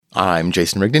I'm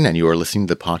Jason Rigden, and you are listening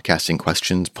to the Podcasting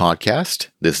Questions podcast.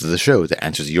 This is a show that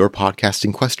answers your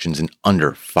podcasting questions in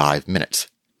under 5 minutes.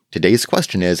 Today's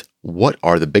question is, what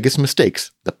are the biggest mistakes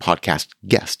that podcast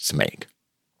guests make?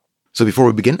 So before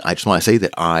we begin, I just want to say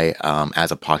that I,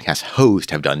 as a podcast host,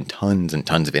 have done tons and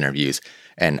tons of interviews,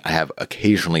 and I have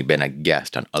occasionally been a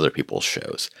guest on other people's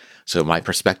shows. So my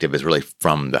perspective is really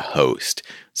from the host,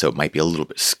 so it might be a little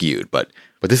bit skewed, but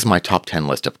this is my top 10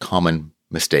 list of common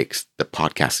mistakes that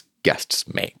podcast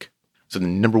guests make. So the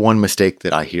number one mistake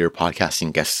that I hear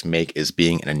podcasting guests make is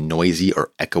being in a noisy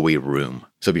or echoey room.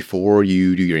 So before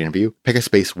you do your interview, pick a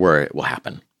space where it will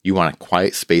happen. You want a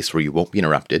quiet space where you won't be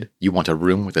interrupted. You want a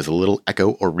room with as little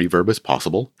echo or reverb as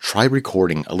possible. Try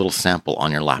recording a little sample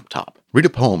on your laptop. Read a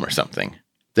poem or something.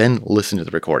 Then listen to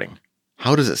the recording.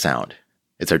 How does it sound?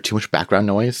 Is there too much background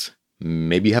noise?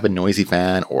 Maybe you have a noisy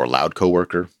fan or a loud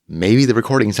coworker. Maybe the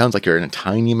recording sounds like you're in a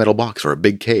tiny metal box or a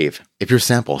big cave. If your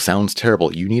sample sounds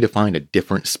terrible, you need to find a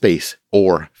different space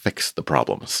or fix the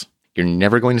problems. You're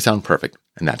never going to sound perfect,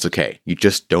 and that's okay. You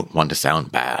just don't want to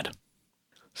sound bad.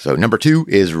 So number 2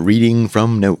 is reading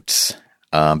from notes.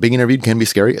 Being interviewed can be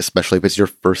scary, especially if it's your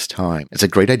first time. It's a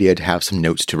great idea to have some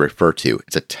notes to refer to.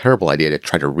 It's a terrible idea to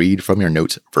try to read from your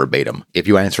notes verbatim. If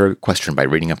you answer a question by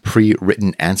reading a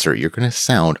pre-written answer, you're going to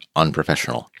sound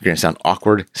unprofessional. You're going to sound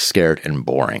awkward, scared, and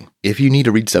boring. If you need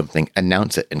to read something,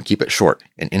 announce it and keep it short.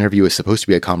 An interview is supposed to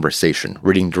be a conversation.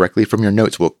 Reading directly from your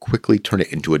notes will quickly turn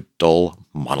it into a dull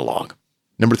monologue.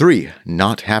 Number 3,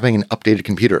 not having an updated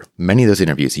computer. Many of those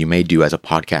interviews you may do as a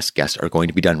podcast guest are going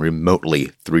to be done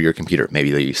remotely through your computer. Maybe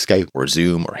they use Skype or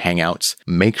Zoom or Hangouts.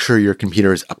 Make sure your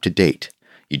computer is up to date.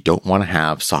 You don't want to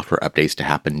have software updates to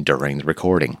happen during the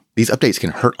recording. These updates can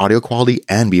hurt audio quality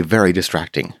and be very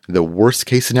distracting. The worst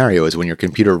case scenario is when your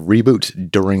computer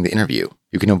reboots during the interview.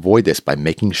 You can avoid this by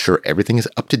making sure everything is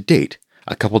up to date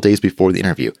a couple days before the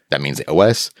interview. That means the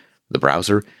OS, the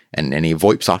browser, and any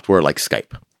VoIP software like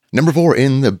Skype. Number 4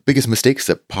 in the biggest mistakes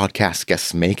that podcast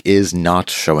guests make is not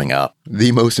showing up.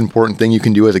 The most important thing you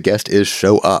can do as a guest is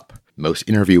show up. Most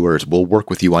interviewers will work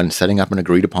with you on setting up an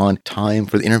agreed upon time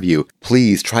for the interview.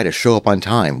 Please try to show up on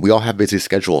time. We all have busy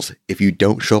schedules. If you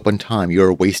don't show up on time, you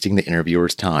are wasting the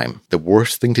interviewer's time. The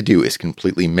worst thing to do is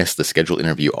completely miss the scheduled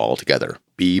interview altogether.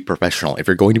 Be professional. If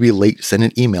you're going to be late, send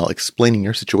an email explaining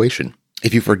your situation.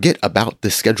 If you forget about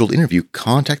the scheduled interview,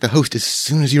 contact the host as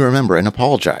soon as you remember and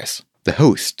apologize. The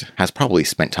host has probably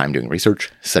spent time doing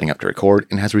research, setting up to record,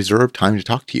 and has reserved time to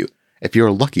talk to you. If you're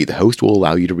lucky, the host will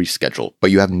allow you to reschedule, but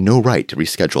you have no right to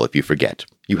reschedule if you forget.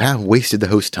 You have wasted the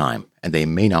host's time, and they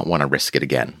may not want to risk it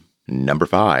again. Number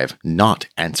 5, not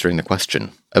answering the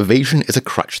question. Evasion is a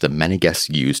crutch that many guests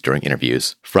use during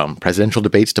interviews. From presidential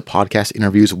debates to podcast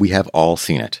interviews, we have all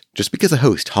seen it. Just because a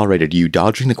host tolerated you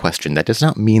dodging the question, that does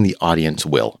not mean the audience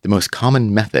will. The most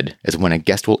common method is when a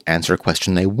guest will answer a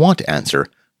question they want to answer,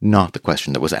 not the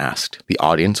question that was asked. The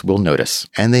audience will notice,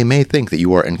 and they may think that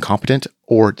you are incompetent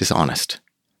or dishonest.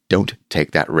 Don't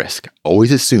take that risk.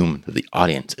 Always assume that the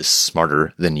audience is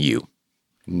smarter than you.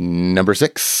 Number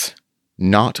 6,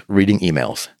 not reading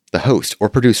emails. The host or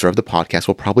producer of the podcast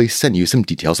will probably send you some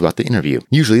details about the interview.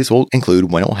 Usually this will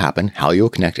include when it will happen, how you'll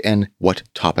connect, and what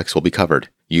topics will be covered.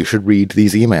 You should read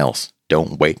these emails.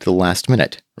 Don't wait till the last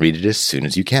minute. Read it as soon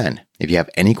as you can. If you have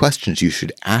any questions, you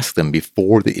should ask them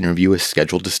before the interview is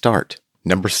scheduled to start.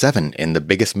 Number 7 in the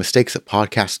biggest mistakes that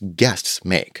podcast guests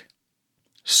make.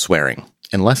 Swearing.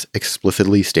 Unless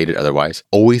explicitly stated otherwise,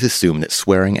 always assume that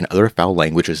swearing and other foul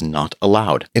language is not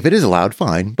allowed. If it is allowed,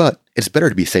 fine, but it's better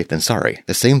to be safe than sorry.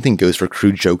 The same thing goes for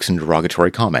crude jokes and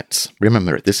derogatory comments.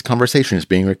 Remember, this conversation is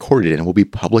being recorded and will be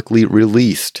publicly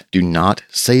released. Do not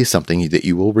say something that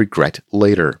you will regret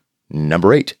later.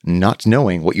 Number 8, not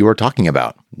knowing what you are talking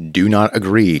about. Do not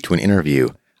agree to an interview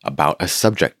about a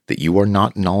subject that you are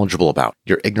not knowledgeable about.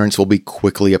 Your ignorance will be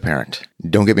quickly apparent.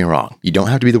 Don't get me wrong, you don't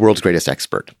have to be the world's greatest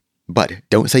expert. But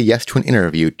don't say yes to an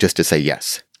interview just to say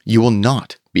yes. You will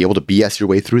not be able to BS your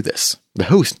way through this. The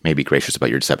host may be gracious about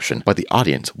your deception, but the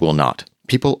audience will not.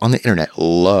 People on the internet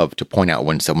love to point out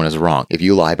when someone is wrong. If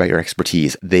you lie about your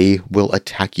expertise, they will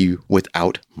attack you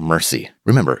without mercy.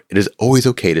 Remember, it is always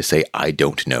okay to say, I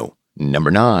don't know.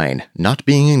 Number 9, not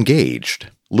being engaged.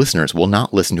 Listeners will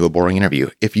not listen to a boring interview.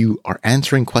 If you are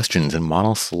answering questions in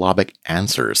monosyllabic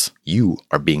answers, you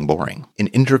are being boring. An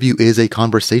interview is a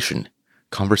conversation.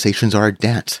 Conversations are a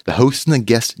dance. The host and the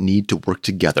guest need to work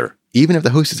together. Even if the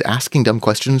host is asking dumb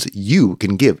questions, you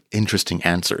can give interesting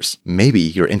answers. Maybe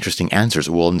your interesting answers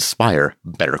will inspire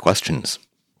better questions.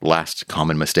 Last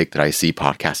common mistake that I see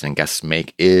podcasting guests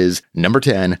make is number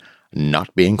 10,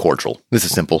 not being cordial. This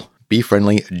is simple. Be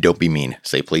friendly, don't be mean.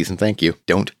 Say please and thank you.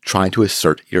 Don't try to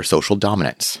assert your social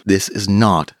dominance. This is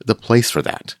not the place for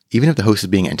that. Even if the host is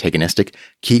being antagonistic,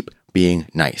 keep being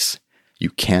nice. You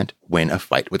can't win a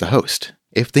fight with a host.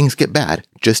 If things get bad,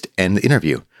 just end the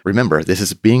interview. Remember, this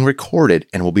is being recorded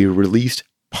and will be released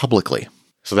publicly.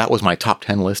 So that was my top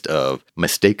 10 list of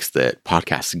mistakes that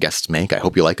podcast guests make. I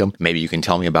hope you like them. Maybe you can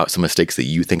tell me about some mistakes that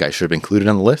you think I should have included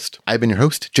on the list. I've been your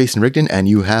host, Jason Rigden, and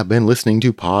you have been listening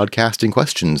to Podcasting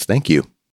Questions. Thank you.